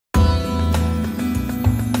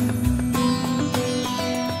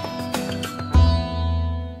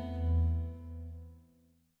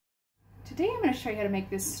going to show you how to make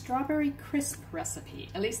this strawberry crisp recipe.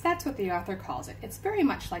 At least that's what the author calls it. It's very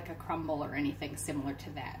much like a crumble or anything similar to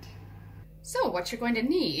that. So what you're going to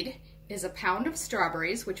need is a pound of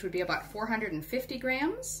strawberries, which would be about 450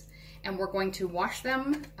 grams, and we're going to wash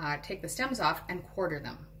them, take the stems off, and quarter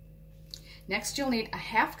them. Next, you'll need a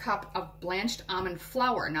half cup of blanched almond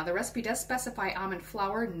flour. Now, the recipe does specify almond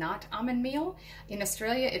flour, not almond meal. In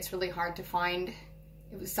Australia, it's really hard to find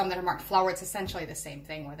some that are marked flour. It's essentially the same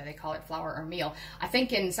thing, whether they call it flour or meal. I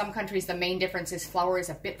think in some countries, the main difference is flour is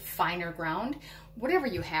a bit finer ground. Whatever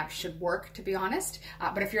you have should work, to be honest.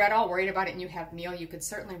 But if you're at all worried about it and you have meal, you could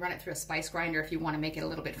certainly run it through a spice grinder if you want to make it a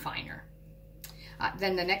little bit finer.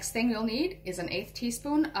 Then the next thing you'll need is an 1/8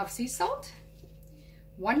 teaspoon of sea salt,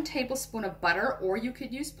 1 tablespoon of butter, or you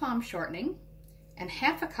could use palm shortening, and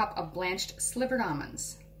half a cup of blanched slivered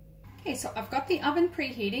almonds. Okay, so I've got the oven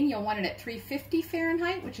preheating. You'll want it at 350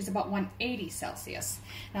 Fahrenheit, which is about 180 Celsius.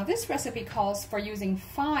 Now this recipe calls for using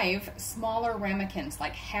 5 smaller ramekins,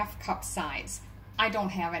 like half cup size. I don't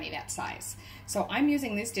have any that size. So I'm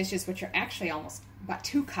using these dishes, which are actually almost about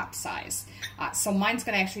 2 cup size. So mine's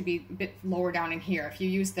gonna actually be a bit lower down in here. If you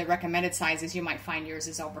use the recommended sizes, you might find yours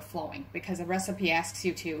is overflowing, because the recipe asks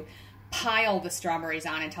you to pile the strawberries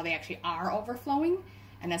on until they actually are overflowing.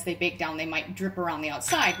 And as they bake down, they might drip around the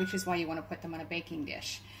outside, which is why you want to put them on a baking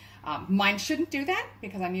dish. Mine shouldn't do that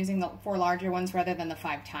because I'm using the 4 larger ones rather than the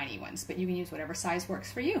 5 tiny ones, but you can use whatever size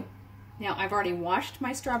works for you. Now, I've already washed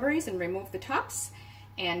my strawberries and removed the tops,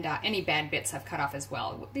 and any bad bits I've cut off as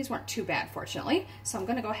well. These weren't too bad, fortunately, so I'm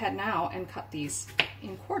going to go ahead now and cut these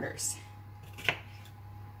in quarters.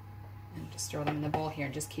 And just throw them in the bowl here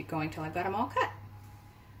and just keep going till I've got them all cut.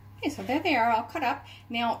 Okay, so there they are all cut up.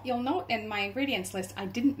 Now, you'll note in my ingredients list, I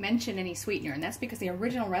didn't mention any sweetener, and that's because the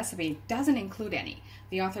original recipe doesn't include any.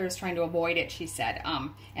 The author is trying to avoid it, she said,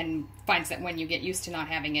 and finds that when you get used to not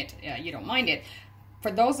having it, you don't mind it.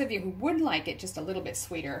 For those of you who would like it just a little bit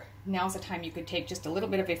sweeter, now's the time you could take just a little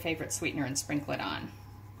bit of your favorite sweetener and sprinkle it on,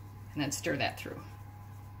 and then stir that through.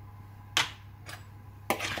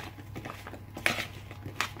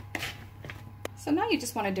 So now you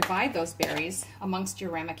just want to divide those berries amongst your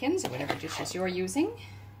ramekins, or whatever dishes you're using,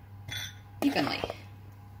 evenly.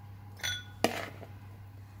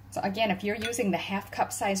 So again, if you're using the half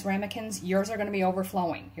cup size ramekins, yours are going to be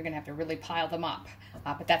overflowing. You're going to have to really pile them up,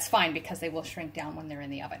 but that's fine because they will shrink down when they're in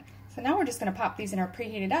the oven. So now we're just going to pop these in our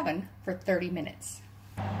preheated oven for 30 minutes.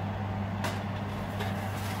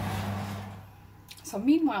 So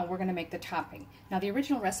meanwhile, we're going to make the topping. Now the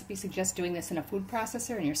original recipe suggests doing this in a food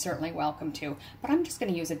processor, and you're certainly welcome to, but I'm just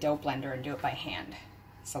going to use a dough blender and do it by hand.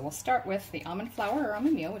 So we'll start with the almond flour or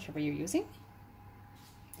almond meal, whichever you're using,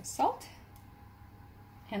 the salt,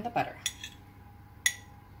 and the butter.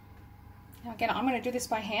 Now again, I'm going to do this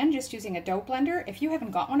by hand, just using a dough blender. If you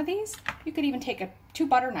haven't got one of these, you could even take 2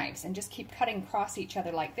 butter knives and just keep cutting across each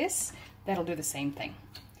other like this. That'll do the same thing.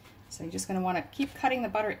 So you're just going to want to keep cutting the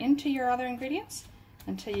butter into your other ingredients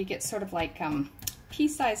until you get sort of like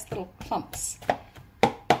pea-sized little clumps.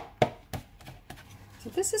 So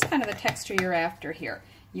this is kind of the texture you're after here.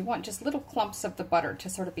 You want just little clumps of the butter to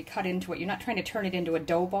sort of be cut into it. You're not trying to turn it into a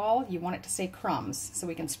dough ball. You want it to say crumbs so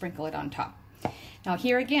we can sprinkle it on top. Now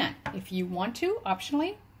here again, if you want to,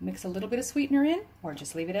 optionally, mix a little bit of sweetener in, or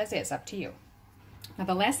just leave it as is, up to you. Now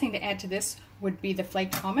the last thing to add to this would be the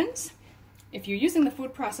flaked almonds. If you're using the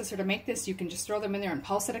food processor to make this, you can just throw them in there and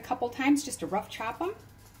pulse it a couple times just to rough chop them.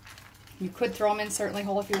 You could throw them in certainly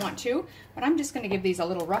whole if you want to, but I'm just going to give these a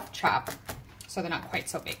little rough chop so they're not quite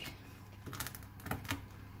so big.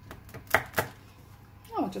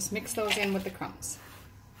 Now we'll just mix those in with the crumbs.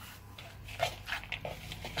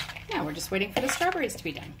 Now we're just waiting for the strawberries to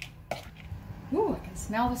be done. Ooh, I can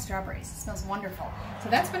smell the strawberries. It smells wonderful. So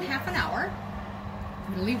that's been half an hour.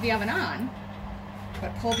 I'm going to leave the oven on,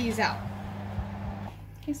 but pull these out.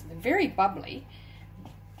 Okay, so they're very bubbly.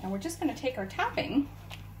 And we're just going to take our topping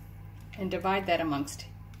and divide that amongst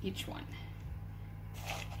each one.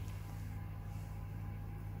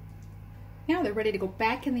 Now they're ready to go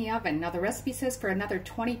back in the oven. Now the recipe says for another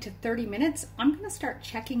 20 to 30 minutes. I'm going to start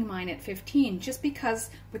checking mine at 15 just because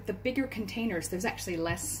with the bigger containers there's actually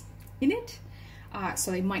less in it.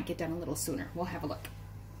 So they might get done a little sooner. We'll have a look.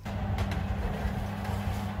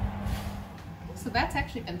 So that's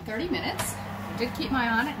actually been 30 minutes. I did keep my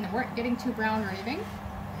eye on it and they weren't getting too brown or anything.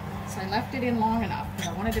 So I left it in long enough because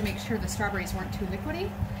I wanted to make sure the strawberries weren't too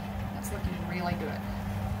liquidy. That's looking really good.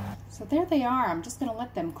 So there they are. I'm just going to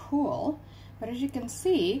let them cool. But as you can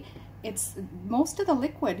see, most of the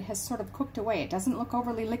liquid has sort of cooked away. It doesn't look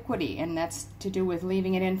overly liquidy, and that's to do with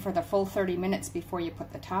leaving it in for the full 30 minutes before you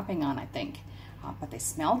put the topping on, I think. But they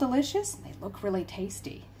smell delicious and they look really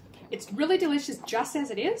tasty. Can't It's really delicious just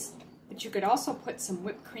as it is, but you could also put some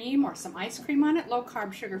whipped cream or some ice cream on it, low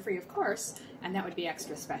carb, sugar free of course, and that would be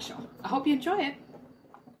extra special. I hope you enjoy it.